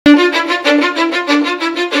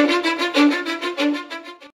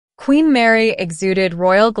Queen Mary exuded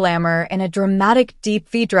royal glamour in a dramatic deep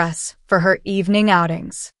V dress for her evening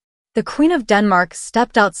outings. The Queen of Denmark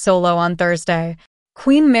stepped out solo on Thursday.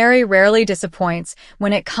 Queen Mary rarely disappoints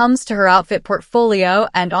when it comes to her outfit portfolio,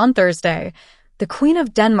 and on Thursday, the Queen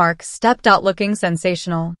of Denmark stepped out looking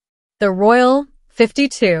sensational. The royal,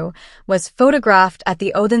 52, was photographed at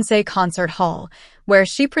the Odense Concert Hall, where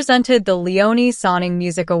she presented the Leonie Sonning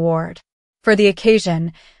Music Award. For the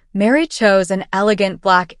occasion, Mary chose an elegant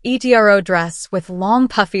black ETRO dress with long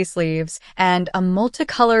puffy sleeves and a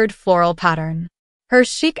multicolored floral pattern. Her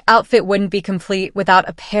chic outfit wouldn't be complete without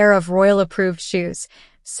a pair of royal-approved shoes,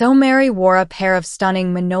 so Mary wore a pair of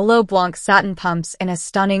stunning Manolo Blanc satin pumps in a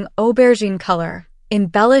stunning aubergine color,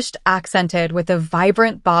 embellished accented with a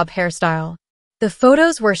vibrant bob hairstyle. The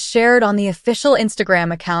photos were shared on the official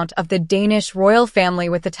Instagram account of the Danish royal family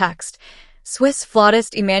with the text, "Swiss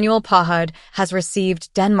flautist Emanuel Pahud has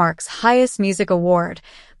received Denmark's highest music award,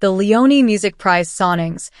 the Leonie Music Prize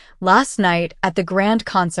Sonnings, last night at the Grand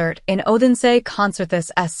Concert in Odense Concert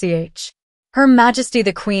Hall. Her Majesty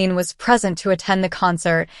the Queen was present to attend the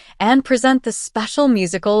concert and present the special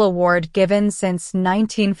musical award given since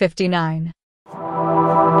 1959.